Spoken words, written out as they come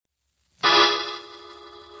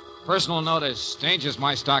Personal notice. Danger's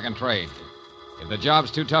my stock and trade. If the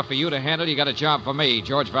job's too tough for you to handle, you got a job for me,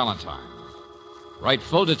 George Valentine. Write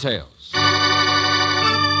full details.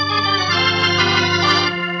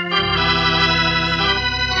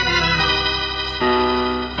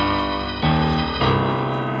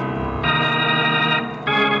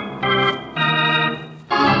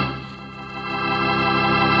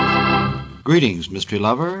 Greetings, mystery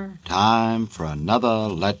lover. Time for another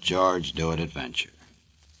Let George Do It adventure.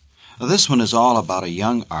 This one is all about a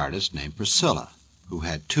young artist named Priscilla, who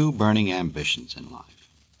had two burning ambitions in life.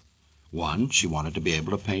 One, she wanted to be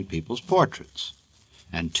able to paint people's portraits.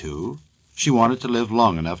 And two, she wanted to live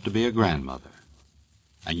long enough to be a grandmother.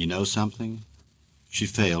 And you know something? She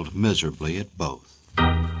failed miserably at both.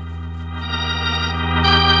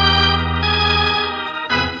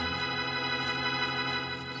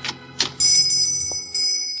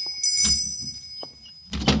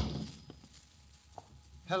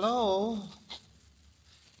 Hello?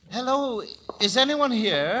 Hello? Is anyone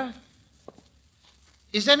here?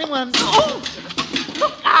 Is anyone... Oh!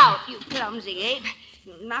 Look out, you clumsy ape.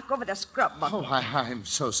 Knock over the scrub bucket. Oh, I'm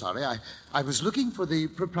so sorry. I was looking for the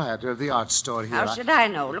proprietor of the art store here. How should I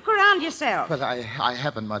know? Look around yourself. But I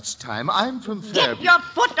haven't much time. I'm from Fairview. Get your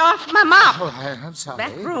foot off my mouth. Oh, I'm sorry.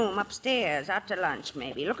 Back room, upstairs, out to lunch,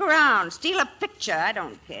 maybe. Look around. Steal a picture. I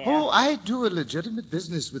don't care. Oh, I do a legitimate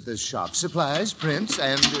business with this shop. Supplies, prints,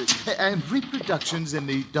 and reproductions in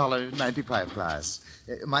the $1.95 class.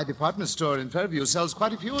 My department store in Fairview sells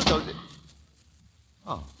quite a few of those.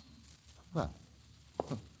 Oh, well.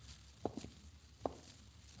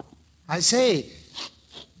 I say,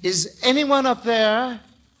 is anyone up there?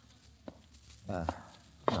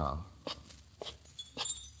 No.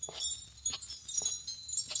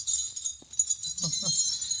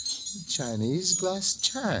 Chinese glass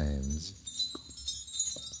chimes.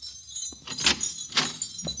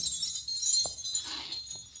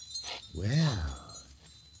 Well,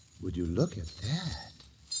 would you look at that?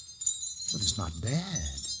 Well, it's not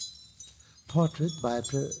bad. Portrait by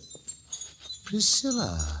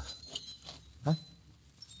Priscilla. Huh?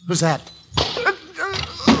 Who's that?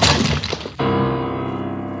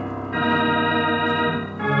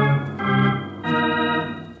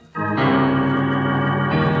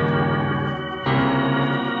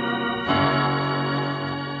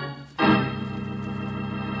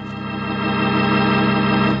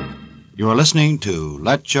 You are listening to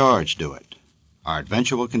Let George Do It. Our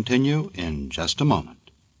adventure will continue in just a moment.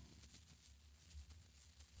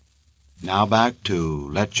 Now back to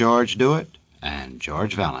Let George Do It and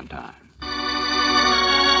George Valentine.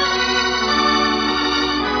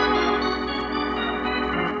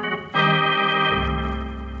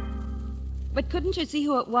 But couldn't you see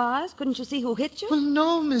who it was? Couldn't you see who hit you? Well,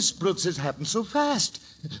 no, Miss Brooks, it happened so fast.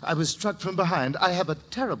 I was struck from behind. I have a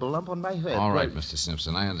terrible lump on my head. All right, Mr.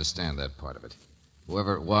 Simpson, I understand that part of it.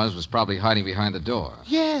 Whoever it was probably hiding behind the door.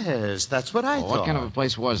 Yes, that's what I thought. What kind of a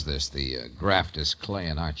place was this, the Grafters Clay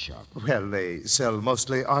and Art Shop? Well, they sell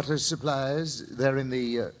mostly artist supplies. They're in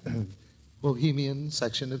the bohemian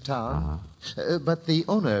section of town. But the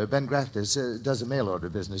owner, Ben Grafters, does a mail order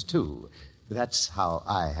business, too. That's how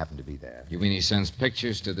I happen to be there. You mean he sends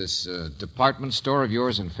pictures to this department store of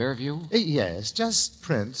yours in Fairview? Yes, just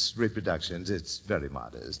prints, reproductions. It's very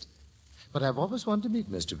modest. But I've always wanted to meet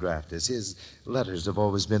Mr. Grafters. His letters have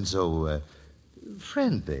always been so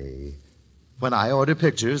friendly. When I order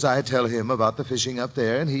pictures, I tell him about the fishing up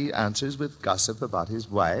there, and he answers with gossip about his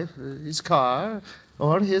wife, his car,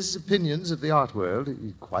 or his opinions of the art world.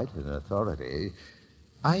 He's quite an authority.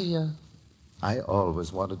 I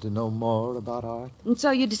always wanted to know more about art. And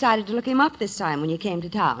so you decided to look him up this time when you came to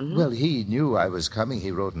town? Well, he knew I was coming.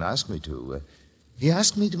 He wrote and asked me to. He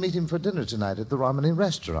asked me to meet him for dinner tonight at the Romney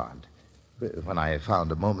restaurant. When I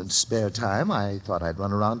found a moment's spare time, I thought I'd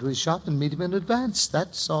run around to his shop and meet him in advance.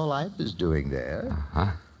 That's all I was doing there.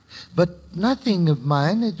 But nothing of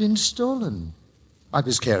mine had been stolen. I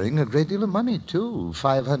was carrying a great deal of money, too,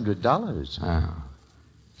 $500. Oh.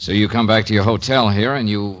 So you come back to your hotel here and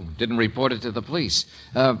you didn't report it to the police.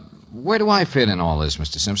 Where do I fit in all this,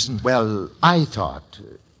 Mr. Simpson? Well, I thought...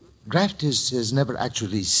 Grafters has never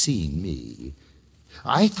actually seen me.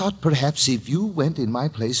 I thought perhaps if you went in my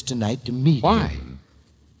place tonight to meet Why? him...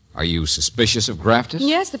 Are you suspicious of Grafters?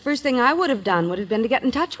 Yes, the first thing I would have done would have been to get in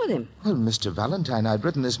touch with him. Well, Mr. Valentine, I'd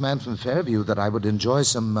written this man from Fairview that I would enjoy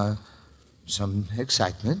some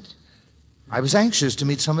excitement. I was anxious to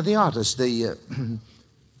meet some of the artists, the...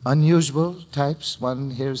 unusual types one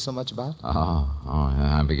hears so much about?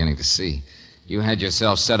 I'm beginning to see. You had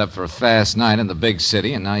yourself set up for a fast night in the big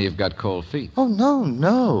city, and now you've got cold feet. Oh,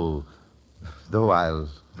 no. Though I'll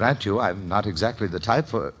grant you I'm not exactly the type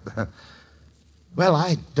for... Well,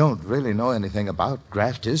 I don't really know anything about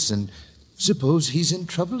Graftis, and suppose he's in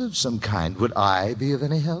trouble of some kind. Would I be of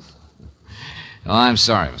any help? Oh, I'm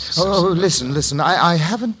sorry, Mr. Simpson. Oh, listen. I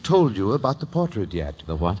haven't told you about the portrait yet.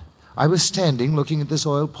 The what? I was standing looking at this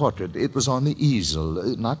oil portrait. It was on the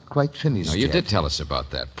easel, not quite finished No, you yet. did tell us about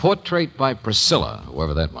that. Portrait by Priscilla,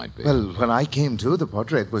 whoever that might be. Well, when I came to, the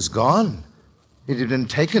portrait was gone. It had been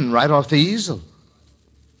taken right off the easel.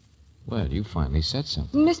 Well, you finally said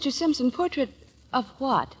something. Mr. Simpson, portrait of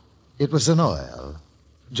what? It was an oil.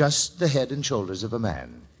 Just the head and shoulders of a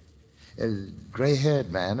man. A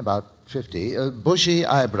gray-haired man, about 50, bushy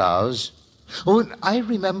eyebrows. Oh, and I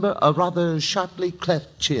remember a rather sharply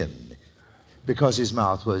cleft chin, because his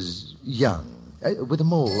mouth was young, with a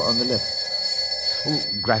mole on the lip. Oh,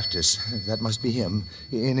 Graftis, that must be him.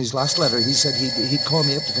 In his last letter, he said he'd call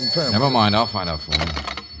me up to confirm. Never mind, I'll find out for you.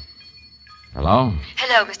 Hello?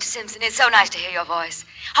 Hello, Mr. Simpson. It's so nice to hear your voice.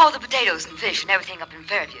 How are the potatoes and fish and everything up in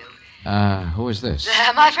Fairview? Who is this?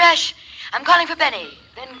 Am I fresh? I'm calling for Benny,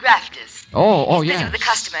 Ben Graftis. Oh, He's yeah. busy with a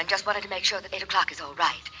customer and just wanted to make sure that 8 o'clock is all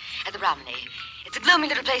right at the Romney. It's a gloomy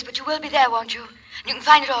little place, but you will be there, won't you? And you can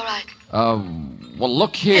find it all right. Well,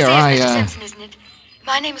 look here, This is Mr. Simpson, isn't it?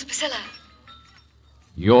 My name is Priscilla.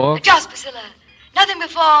 You're... Just Priscilla. Nothing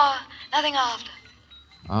before, nothing after.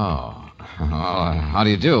 Oh, how do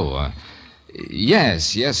you do?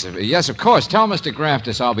 Yes, of course. Tell Mr.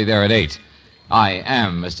 Graftis I'll be there at 8. I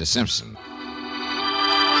am Mr. Simpson.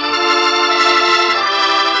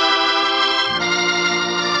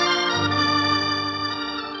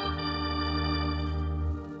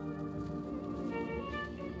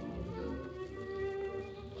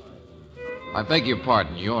 I beg your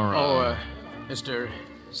pardon, you're... Mr.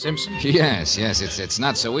 Simpson? Yes, it's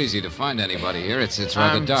not so easy to find anybody here. It's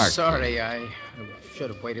rather I'm dark. sorry, I should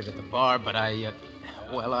have waited at the bar, but Hello.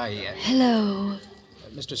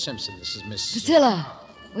 Mr. Simpson, this is Miss... Priscilla,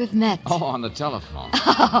 we've met. Oh, on the telephone.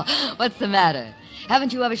 What's the matter?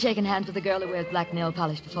 Haven't you ever shaken hands with a girl who wears black nail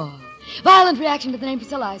polish before? Violent reaction to the name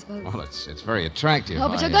Priscilla, I suppose. Well, it's very attractive. Oh,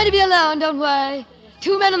 but you're going to be alone, don't worry.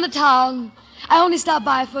 2 men in the town. I only stopped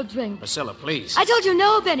by for a drink. Priscilla, please. I told you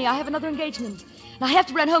no, Benny. I have another engagement. And I have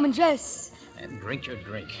to run home and dress. And drink your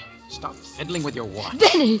drink. Stop fiddling with your watch.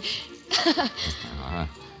 Benny!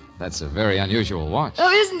 That's a very unusual watch.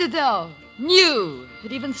 Oh, isn't it, though? New.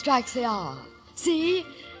 It even strikes the hour. See?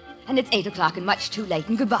 And it's 8 o'clock and much too late.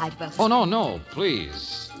 And goodbye to both. Oh, no,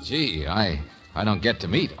 please. Gee, I don't get to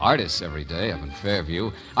meet artists every day up in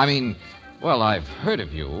Fairview. I mean, well, I've heard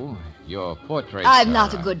of you. Your portraits I'm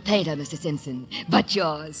not a are- good painter, Mr. Simpson, but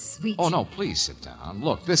you're sweet. Oh, no, please sit down.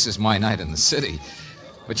 Look, this is my night in the city.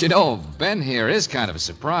 But you know, Ben here is kind of a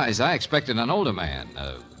surprise. I expected an older man.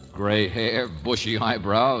 Gray hair, bushy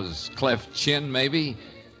eyebrows, cleft chin, maybe?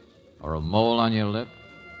 Or a mole on your lip?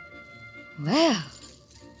 Well,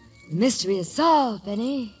 the mystery is solved,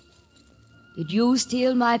 Benny. Did you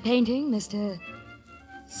steal my painting, Mr.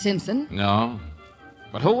 Simpson? No.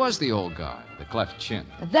 But who was the old guy, the cleft chin?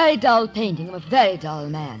 A very dull painting of a very dull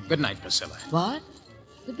man. Good night, Priscilla. What?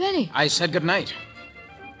 But Benny. I said good night.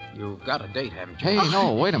 You've got a date, haven't you? Hey,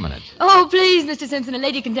 no, wait a minute. Oh, please, Mr. Simpson, a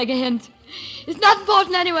lady can take a hint. It's not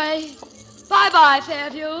important anyway. Bye-bye,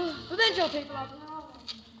 Fairview. Provincial people are tomorrow.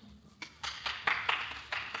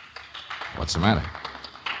 What's the matter?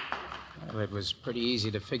 Well, it was pretty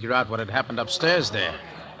easy to figure out what had happened upstairs there.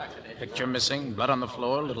 Picture missing, blood on the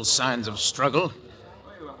floor, little signs of struggle.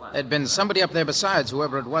 There'd been somebody up there besides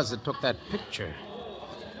whoever it was that took that picture.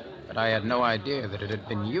 But I had no idea that it had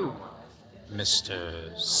been you,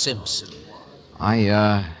 Mr. Simpson.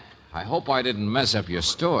 I hope I didn't mess up your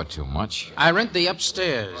store too much. I rent the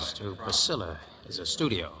upstairs to Priscilla as a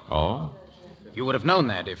studio. Oh? You would have known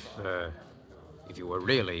that if you were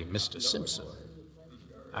really Mr. Simpson.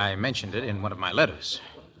 I mentioned it in one of my letters.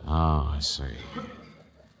 Oh, I see.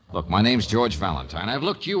 Look, my name's George Valentine. I've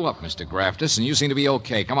looked you up, Mr. Graftis, and you seem to be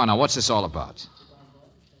okay. Come on, now, what's this all about?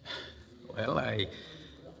 Well, I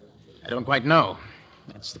don't quite know.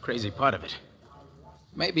 That's the crazy part of it.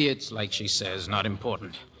 Maybe it's, like she says, not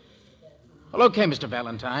important. Well, okay, Mr.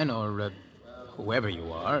 Valentine, or whoever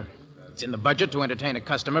you are. It's in the budget to entertain a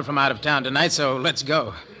customer from out of town tonight, so let's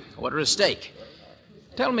go. Order a steak.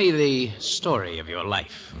 Tell me the story of your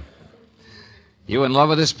life. You in love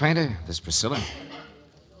with this painter, this Priscilla?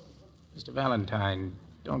 Mr. Valentine,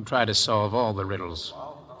 don't try to solve all the riddles.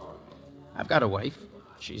 I've got a wife.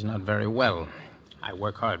 She's not very well. I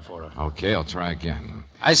work hard for her. Okay, I'll try again.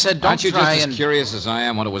 I said don't Aren't you try just and... as curious as I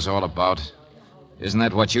am what it was all about? Isn't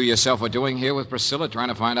that what you yourself are doing here with Priscilla, trying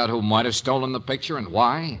to find out who might have stolen the picture and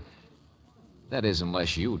why? That is,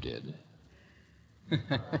 unless you did.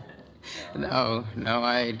 No,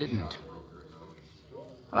 I didn't.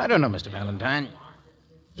 Well, I don't know, Mr. Valentine.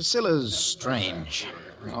 Priscilla's strange.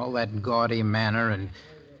 All that gaudy manner and,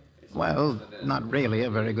 well, not really a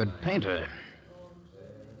very good painter.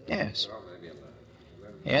 Yes.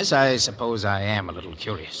 Yes, I suppose I am a little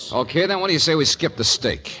curious. Okay, then what do you say we skip the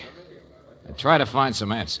steak and try to find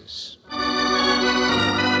some answers?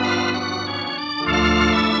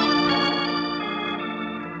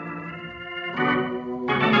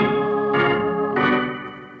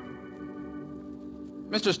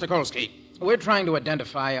 Mr. Stokolsky, we're trying to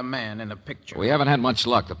identify a man in a picture. We haven't had much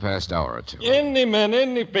luck the past hour or two. Any man,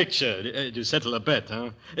 any picture. To settle a bet,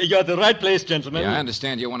 huh? You're at the right place, gentlemen. Yeah, I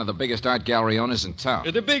understand you're one of the biggest art gallery owners in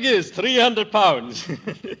town. The biggest, 300 pounds.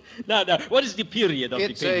 Now, what is the period of the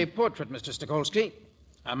It's a portrait, Mr. Stokolsky.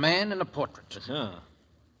 A man in a portrait.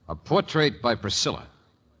 A portrait by Priscilla.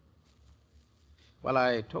 Well,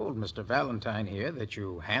 I told Mr. Valentine here that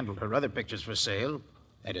you handled her other pictures for sale.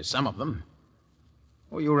 That is, some of them.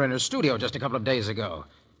 Well, you were in her studio just a couple of days ago.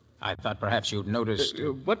 I thought perhaps you'd noticed...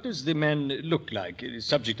 What does the man look like, the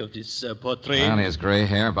subject of this portrait? Well, he has gray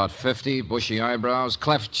hair, about 50, bushy eyebrows,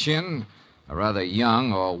 cleft chin, a rather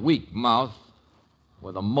young or weak mouth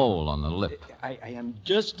with a mole on the lip. I am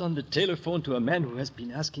just on the telephone to a man who has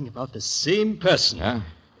been asking about the same person. Yeah?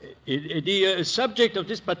 The subject of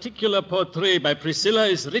this particular portrait by Priscilla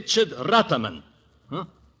is Richard Ratterman. Huh?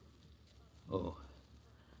 Oh.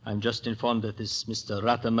 I'm just informed that this Mr.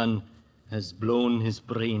 Ratterman has blown his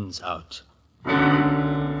brains out.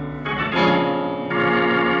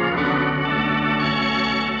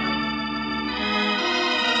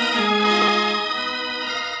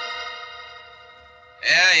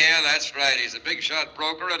 Yeah, that's right. He's a big-shot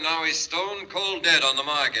broker, and now he's stone cold dead on the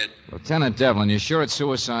market. Lieutenant Devlin, you sure it's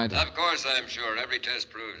suicide? Of course I'm sure. Every test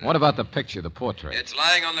proves it. What about the picture, the portrait? It's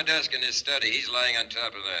lying on the desk in his study. He's lying on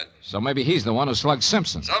top of that. So maybe he's the one who slugged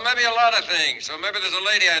Simpson. So maybe a lot of things. So maybe there's a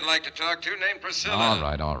lady I'd like to talk to named Priscilla.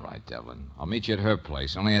 All right, Devlin. I'll meet you at her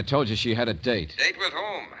place. Only I told you she had a date. Date with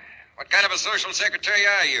whom? What kind of a social secretary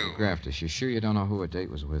are you? Graftus, you sure you don't know who her date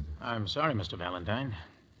was with? I'm sorry, Mr. Valentine,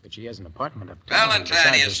 but she has an apartment uptown.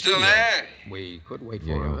 Valentine, is still there? We could wait for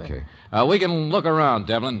Yeah, her. okay. We can look around,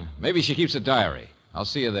 Devlin. Maybe she keeps a diary. I'll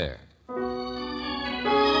see you there.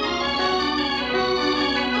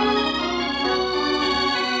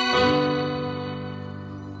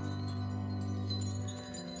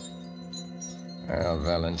 Well,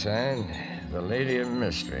 Valentine, the lady of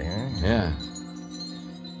mystery, huh? Yeah.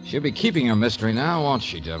 She'll be keeping her mystery now, won't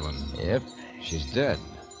she, Devlin? Yep. She's dead.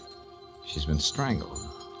 She's been strangled.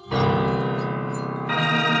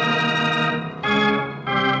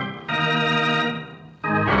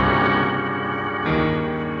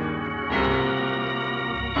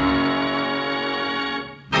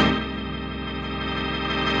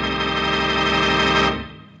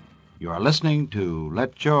 You are listening to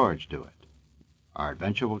Let George Do It. Our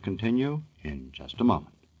adventure will continue in just a moment.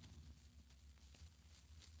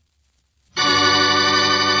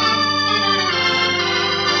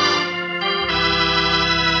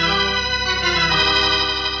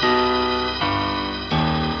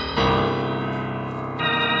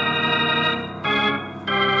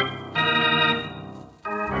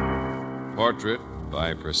 Portrait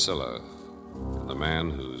by Priscilla. And the man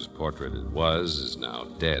whose portrait it was is now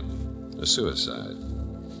dead. A suicide.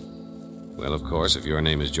 Well, of course, if your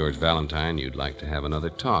name is George Valentine, you'd like to have another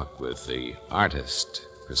talk with the artist,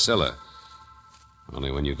 Priscilla.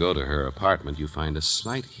 Only when you go to her apartment, you find a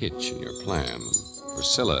slight hitch in your plan.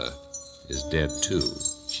 Priscilla is dead, too.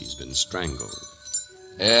 She's been strangled.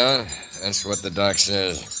 Yeah, that's what the doc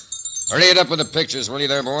says. Hurry it up with the pictures, will you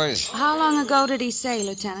there, boys? How long ago did he say,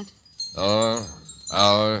 Lieutenant? Oh,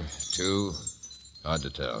 hour, two. Hard to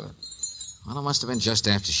tell. Well, it must have been just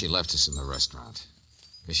after she left us in the restaurant.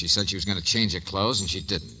 Because she said she was going to change her clothes, and she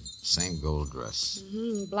didn't. Same gold dress.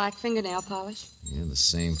 Black fingernail polish. Yeah, the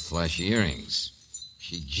same flashy earrings.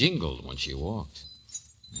 She jingled when she walked.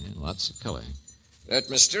 Yeah, lots of color. That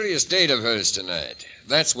mysterious date of hers tonight.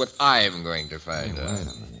 That's what I'm going to find out.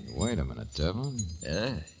 Wait a minute, Devlin.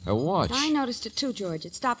 Yeah? Her watch. I noticed it too, George.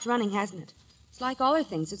 It stopped running, hasn't it? It's like all her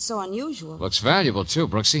things. It's so unusual. Looks valuable, too,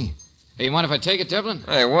 Brooksy. Hey, you mind if I take it, Devlin?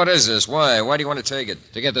 Hey, what is this? Why? Why do you want to take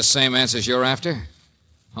it? To get the same answers you're after.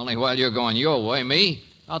 Only while you're going your way, me,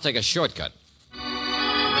 I'll take a shortcut.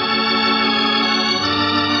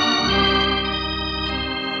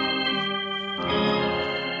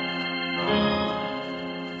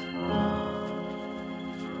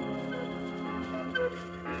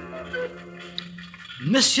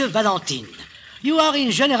 Monsieur Valentine, you are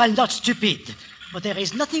in general not stupid, but there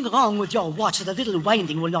is nothing wrong with your watch that a little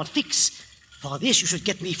winding will not fix. For this, you should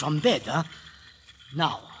get me from bed, huh?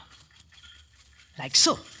 Now, like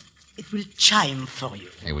so. It will chime for you.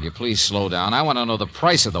 Hey, will you please slow down? I want to know the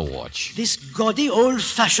price of the watch. This gaudy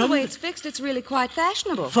old-fashioned... The way it's fixed, it's really quite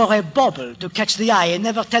fashionable. For a bauble to catch the eye and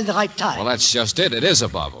never tell the right time. Well, that's just it. It is a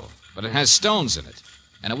bauble. But it has stones in it.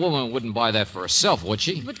 And a woman wouldn't buy that for herself, would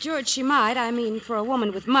she? But, George, she might. I mean, for a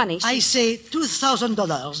woman with money. I say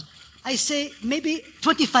 $2,000. I say maybe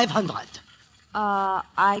 $2,500.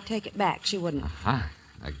 I take it back. She wouldn't. Huh?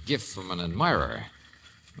 A gift from an admirer.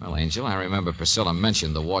 Well, Angel, I remember Priscilla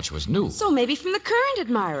mentioned the watch was new. So maybe from the current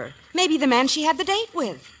admirer. Maybe the man she had the date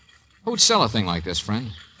with. Who'd sell a thing like this,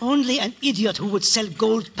 friend? Only an idiot who would sell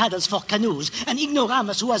gold paddles for canoes. An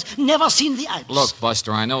ignoramus who has never seen the Alps. Look,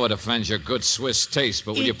 Buster, I know it offends your good Swiss taste,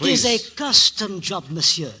 but will you please... It is a custom job,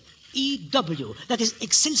 monsieur. EW, that is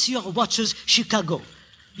Excelsior Watches Chicago.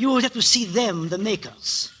 You will have to see them, the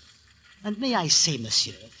makers. And may I say,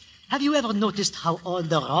 monsieur, have you ever noticed how all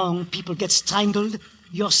the wrong people get strangled?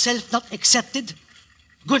 Yourself not accepted?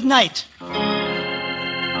 Good night.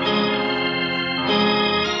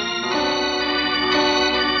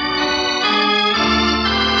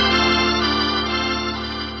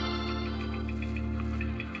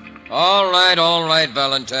 All right,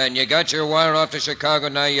 Valentine. You got your wire off to Chicago,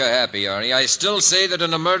 now you're happy, are you? I still say that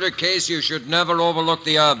in a murder case, you should never overlook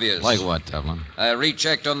the obvious. Like what, Devlin? I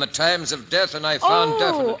rechecked on the times of death, and I found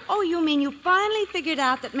definite... Oh, you mean you finally figured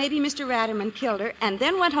out that maybe Mr. Ratterman killed her and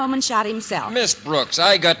then went home and shot himself? Miss Brooks,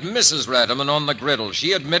 I got Mrs. Ratterman on the griddle.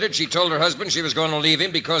 She admitted she told her husband she was going to leave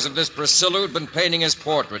him because of this Priscilla who'd been painting his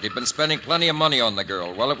portrait. He'd been spending plenty of money on the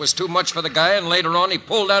girl. Well, it was too much for the guy, and later on he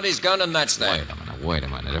pulled out his gun, and that's that. Wait a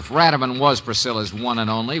minute. If Ratterman was Priscilla's one and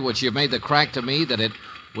only, would she have made the crack to me that it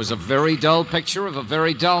was a very dull picture of a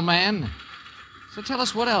very dull man? So tell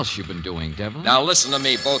us what else you've been doing, Devlin. Now listen to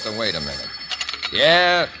me both and wait a minute.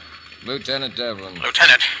 Yeah, Lieutenant Devlin.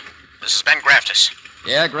 Lieutenant, this is Ben Graftus.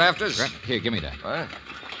 Yeah, Graftus? Here, give me that. What?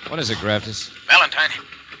 What is it, Graftus? Valentine,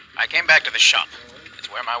 I came back to the shop.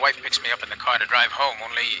 It's where my wife picks me up in the car to drive home,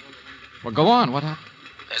 only... Well, go on. What happened?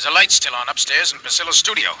 There's a light still on upstairs in Priscilla's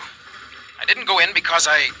studio. I didn't go in because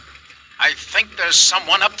I think there's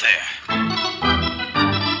someone up there.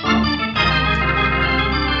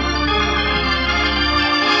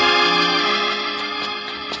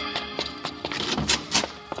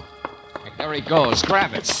 There he goes.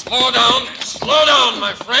 Grab it. Slow down,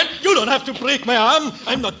 my friend. You don't have to break my arm.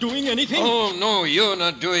 I'm not doing anything. Oh, no, you're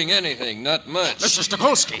not doing anything. Not much. Mr.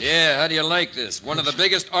 Stokowski. Yeah, how do you like this? One of the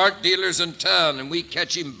biggest art dealers in town, and we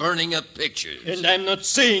catch him burning up pictures. And I'm not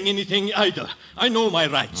saying anything either. I know my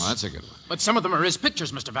rights. Oh, that's a good one. But some of them are his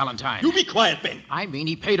pictures, Mr. Valentine. You be quiet, Ben. I mean,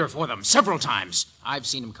 he paid her for them several times. I've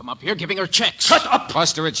seen him come up here giving her checks. Shut up!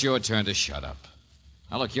 Buster, it's your turn to shut up.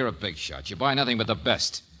 Now, look, you're a big shot. You buy nothing but the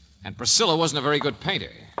best. And Priscilla wasn't a very good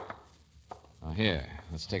painter. Now, here,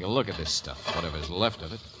 let's take a look at this stuff, whatever's left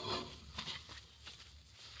of it.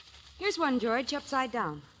 Here's one, George, upside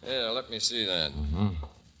down. Yeah, let me see that. Mm-hmm.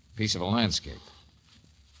 Piece of a landscape.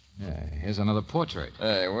 Yeah, here's another portrait.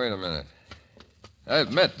 Hey, wait a minute.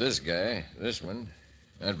 I've met this guy, this one.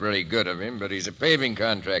 Not very good of him, but he's a paving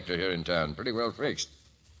contractor here in town, pretty well fixed.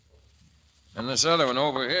 And this other one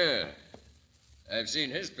over here. I've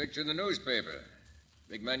seen his picture in the newspaper.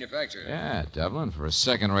 Big manufacturer. Yeah, Devlin. For a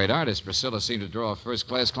second-rate artist, Priscilla seemed to draw a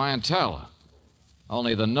first-class clientele.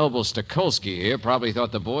 Only the noble Stokowski here probably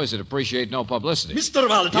thought the boys would appreciate no publicity. Mr.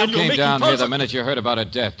 Valentine, you came down here the minute you heard about her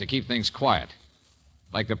death to keep things quiet.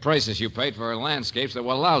 Like the prices you paid for her landscapes that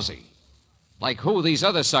were lousy. Like who these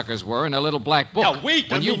other suckers were in a little black book. Now,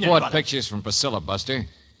 wait a When you minute, bought brother. pictures from Priscilla, Buster,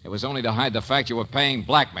 it was only to hide the fact you were paying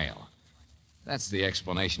blackmail. That's the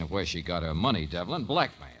explanation of where she got her money, Devlin.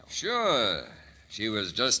 Blackmail. Sure. She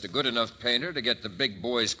was just a good enough painter to get the big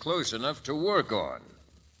boys close enough to work on.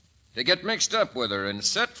 To get mixed up with her and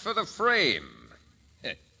set for the frame.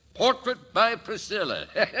 Portrait by Priscilla.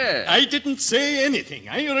 I didn't say anything.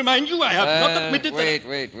 I remind you, I have not admitted that...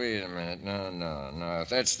 Wait a minute. No. If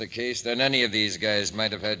that's the case, then any of these guys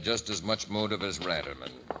might have had just as much motive as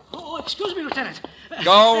Ratterman. Oh, excuse me, Lieutenant.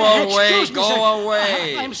 Go away, Excuse me, sir.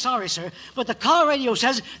 away. I'm sorry, sir, but the car radio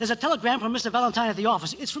says there's a telegram from Mr. Valentine at the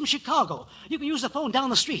office. It's from Chicago. You can use the phone down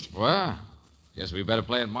the street. Well, guess we better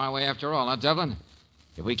play it my way after all, huh, Devlin?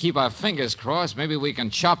 If we keep our fingers crossed, maybe we can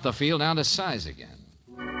chop the field down to size again.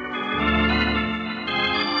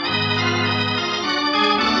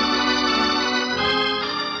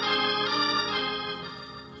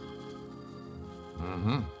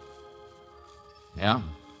 Mm-hmm. Yeah?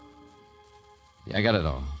 Yeah, I got it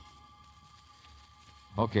all.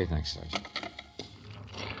 Okay, thanks, Sergeant.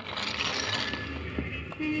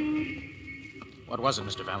 What was it,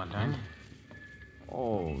 Mr. Valentine?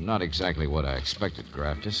 Oh, not exactly what I expected,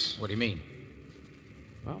 Graftus. What do you mean?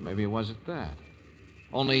 Well, maybe it wasn't that.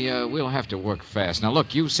 Only we'll have to work fast. Now,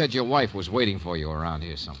 look, you said your wife was waiting for you around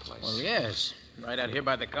here someplace. Well, yes. Right out here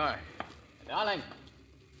by the car. Darling.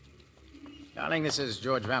 Darling, this is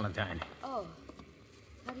George Valentine. Oh,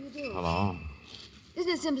 how do you do? Hello.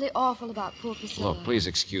 Isn't it simply awful about poor Priscilla? Look, please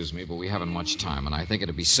excuse me, but we haven't much time, and I think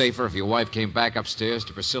it'd be safer if your wife came back upstairs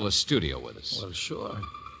to Priscilla's studio with us. Well, sure.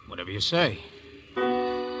 Whatever you say.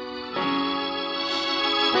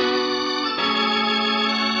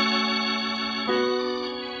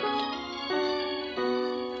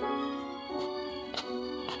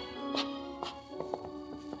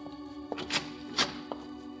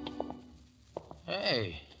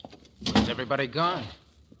 Hey, where's everybody gone?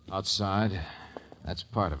 Outside. That's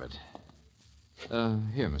part of it.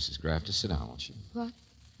 Here, Mrs. Grafter, sit down, won't you? What?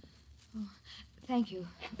 Oh, thank you,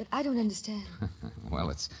 but I don't understand. Well,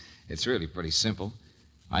 it's really pretty simple.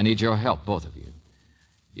 I need your help, both of you.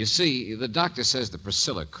 You see, the doctor says that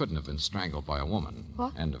Priscilla couldn't have been strangled by a woman.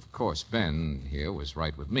 What? And, of course, Ben here was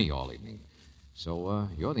right with me all evening. So,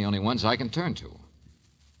 you're the only ones I can turn to.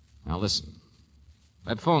 Now, listen.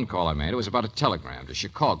 That phone call I made, it was about a telegram to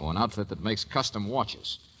Chicago, an outfit that makes custom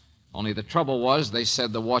watches. Only the trouble was they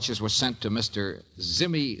said the watches were sent to Mr.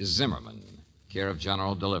 Zimmy Zimmerman, care of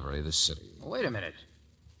General Delivery, this city. Wait a minute.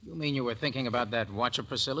 You mean you were thinking about that watch of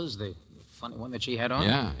Priscilla's, the funny one that she had on?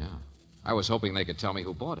 Yeah. I was hoping they could tell me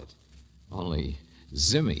who bought it. Only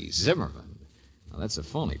Zimmy Zimmerman. Now, that's a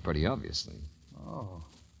phony, pretty obviously. Oh,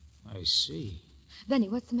 I see. Benny,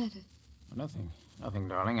 what's the matter? Nothing,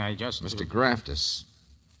 darling. I just... Mr. Graftus,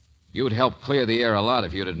 you'd help clear the air a lot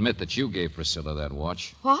if you'd admit that you gave Priscilla that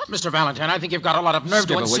watch. What? Mr. Valentine, I think you've got a lot of nerve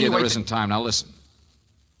to Skip it, will you? There insinuate... isn't time. Now, listen.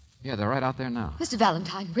 Yeah, they're right out there now. Mr.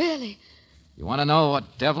 Valentine, really? You want to know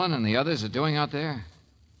what Devlin and the others are doing out there?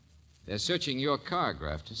 They're searching your car,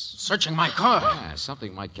 Graftus. Searching my car? Yeah,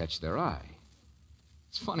 something might catch their eye.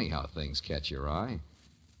 It's funny how things catch your eye,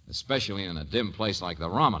 especially in a dim place like the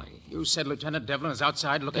Romney. You said Lieutenant Devlin is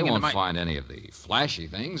outside looking They into won't my... find any of the flashy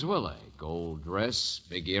things, will they? Gold dress,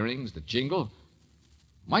 big earrings, the jingle.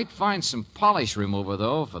 Might find some polish remover,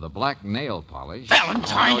 though, for the black nail polish.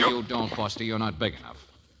 Valentine, Oh, no, you don't, Buster. You're not big enough.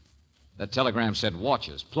 That telegram said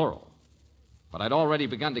watches, plural. But I'd already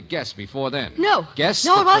begun to guess before then. No. Guess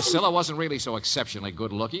No, that it wasn't. Priscilla wasn't really so exceptionally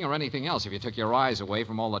good looking or anything else if you took your eyes away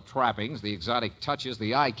from all the trappings, the exotic touches,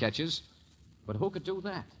 the eye catches. But who could do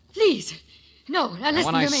that? Please. No, now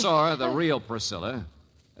listen When to I me. saw her, the real Priscilla,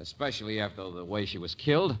 especially after the way she was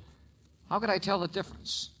killed, how could I tell the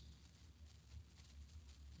difference?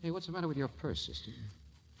 Hey, what's the matter with your purse, sister?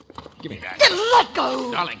 Give me that. Let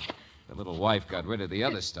go! Darling. The little wife got rid of the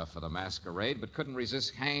other stuff for the masquerade, but couldn't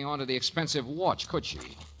resist hanging on to the expensive watch, could she?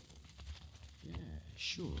 Yeah,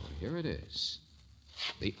 sure. Here it is.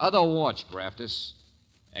 The other watch, Graftus.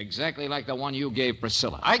 Exactly like the one you gave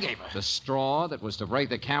Priscilla. I gave her? The straw that was to break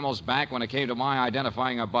the camel's back when it came to my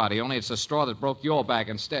identifying her body. Only it's the straw that broke your back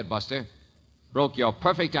instead, Buster. Broke your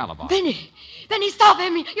perfect alibi. Benny, stop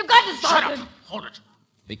him. You've got to stop Shut him. up. Hold it.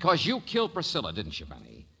 Because you killed Priscilla, didn't you,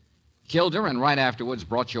 Benny? Killed her and right afterwards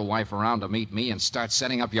brought your wife around to meet me and start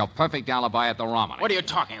setting up your perfect alibi at the Romney. What are you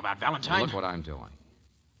talking about, Valentine? Look what I'm doing.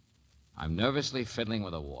 I'm nervously fiddling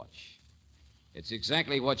with a watch. It's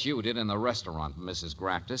exactly what you did in the restaurant, Mrs.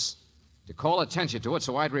 Graftus, to call attention to it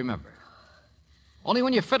so I'd remember. Only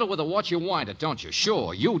when you fiddle with a watch, you wind it, don't you?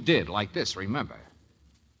 Sure, you did, like this, remember.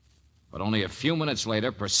 But only a few minutes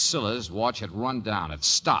later, Priscilla's watch had run down. It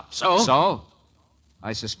stopped. So?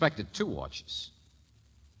 I suspected two watches.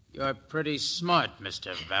 You're pretty smart,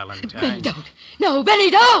 Mr. Valentine. Benny, don't. No,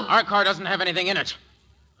 Benny, don't. Our car doesn't have anything in it.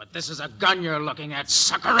 But this is a gun you're looking at,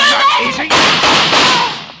 sucker. Easy.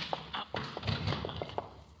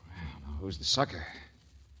 Who's the sucker?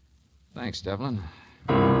 Thanks, Devlin.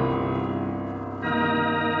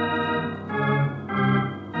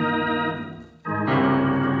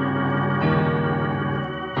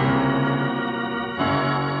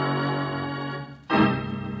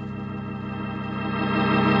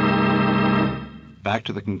 Back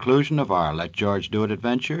to the conclusion of our Let George Do It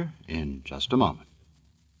adventure in just a moment.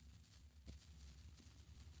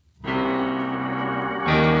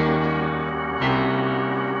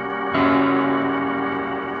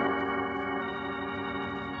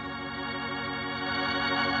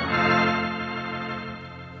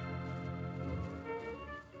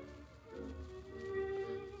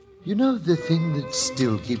 You know, the thing that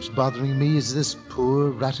still keeps bothering me is this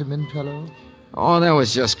poor Ratterman fellow. Oh, that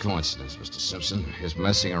was just coincidence, Mr. Simpson. His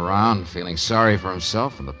messing around, feeling sorry for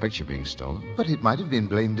himself, and the picture being stolen. But it might have been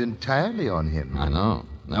blamed entirely on him. I know.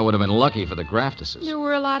 That would have been lucky for the Graftuses. There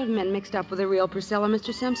were a lot of men mixed up with the real Priscilla,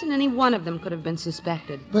 Mr. Simpson. Any one of them could have been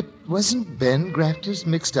suspected. But wasn't Ben Graftus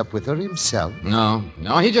mixed up with her himself? No,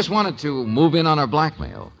 he just wanted to move in on her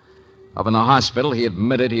blackmail. Up in the hospital, he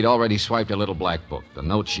admitted he'd already swiped a little black book, the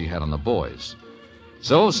note she had on the boys.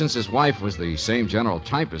 So, since his wife was the same general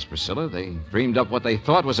type as Priscilla, they dreamed up what they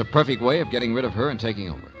thought was a perfect way of getting rid of her and taking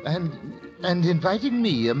over. And inviting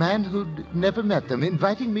me, a man who'd never met them,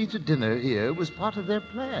 inviting me to dinner here was part of their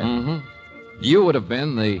plan. Mm-hmm. You would have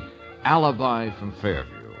been the alibi from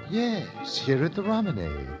Fairview. Yes, here at the Romney.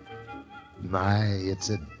 My, it's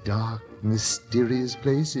a dark, mysterious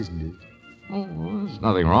place, isn't it? Oh, well, there's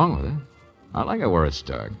nothing wrong with it. I like it where it's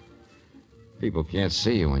dark. People can't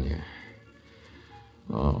see you when you're...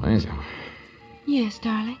 Oh, Angel. Yes,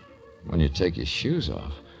 darling? When you take your shoes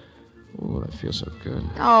off. Oh, that feels so good.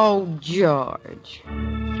 Oh, George.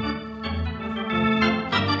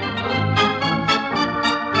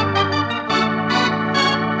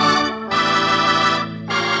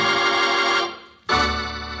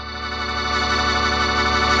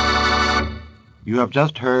 You have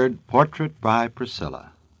just heard Portrait by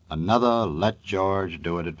Priscilla, another Let George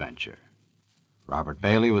Do It adventure. Robert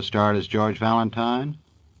Bailey was starred as George Valentine,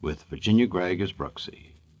 with Virginia Gregg as Brooksy.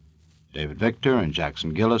 David Victor and Jackson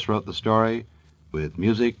Gillis wrote the story, with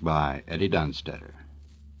music by Eddie Dunstetter.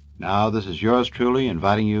 Now this is yours truly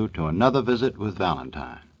inviting you to another visit with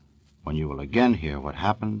Valentine, when you will again hear what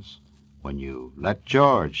happens when you let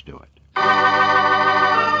George do it.